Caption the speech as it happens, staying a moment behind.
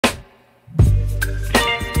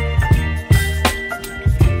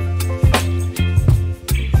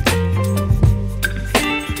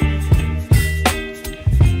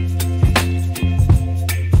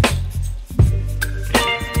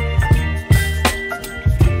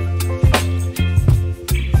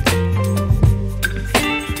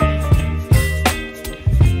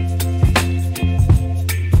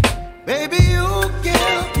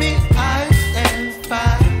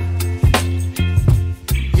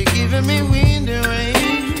giving me wind and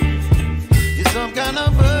rain. You're some kind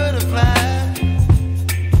of butterfly.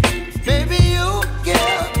 Baby, you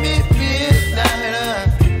give me midnight.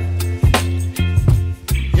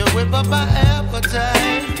 You whip up my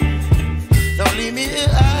appetite. Don't leave me here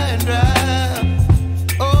high and dry.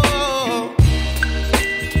 Oh,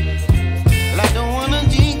 well, I don't wanna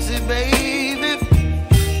jinx it, baby.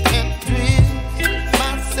 Can't twist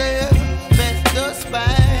myself at the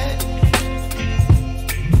spine.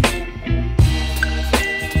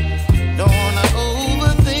 Don't wanna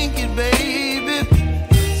overthink it, baby.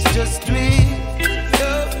 It's just twist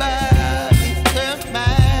your body and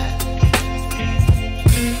mine.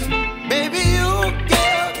 Baby, you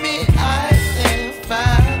give me ice and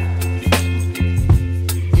fire.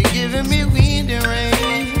 You're giving me wind and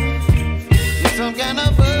rain. You're some kind of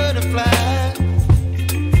butterfly.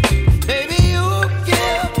 Baby, you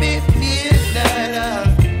give me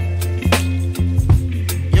midnight.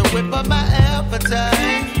 You whip up my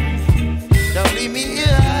appetite. Don't leave me here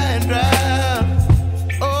high and dry.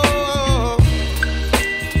 Oh,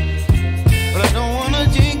 but I don't wanna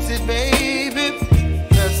jinx it, baby.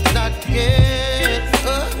 Let's not get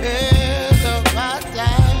ahead of my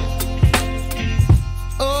time.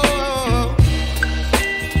 Oh,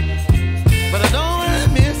 but I don't wanna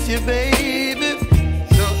miss you, baby.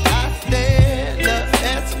 So I stand up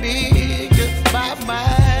and speak just my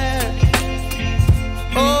mind.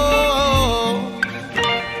 Oh.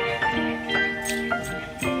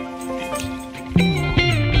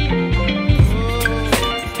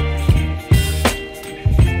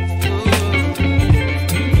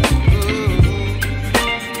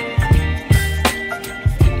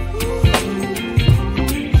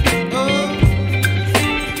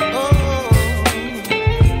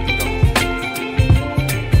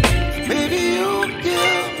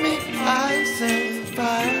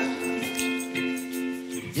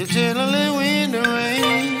 You're chilling wind and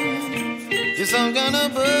rain. You're some kind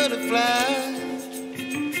of butterfly.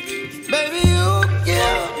 Baby, you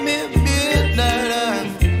give me midnight.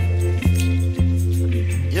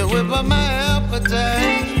 You whip up my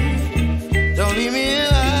appetite. Don't leave me here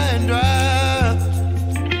high and dry.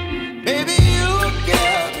 Baby, you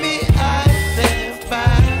give me ice and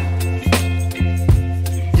fire.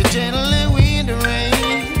 You're chilling wind and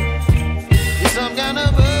rain. You're some kind of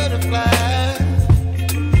butterfly.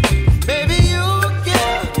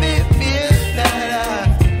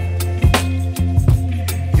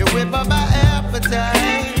 By my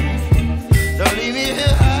appetite. Don't leave me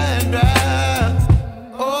here high and dry.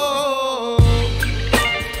 Oh,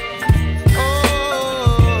 oh,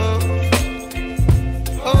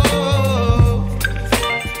 oh,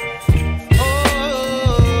 oh,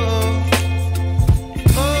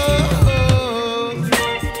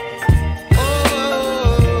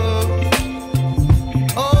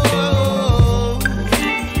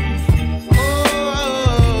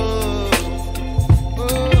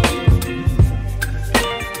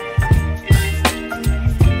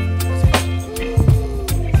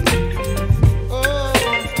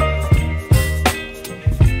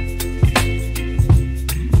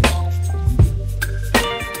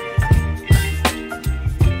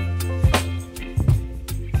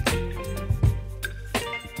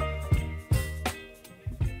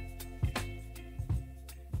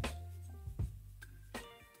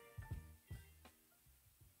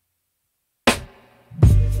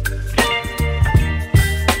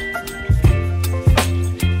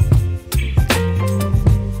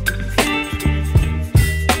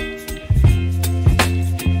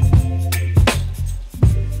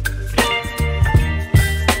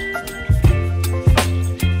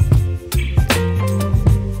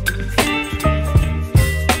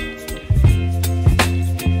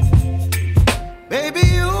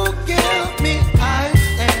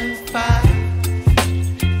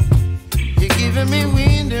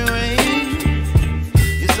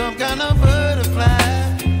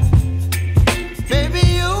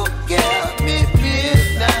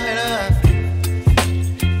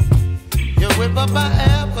 whip up my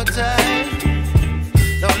appetite.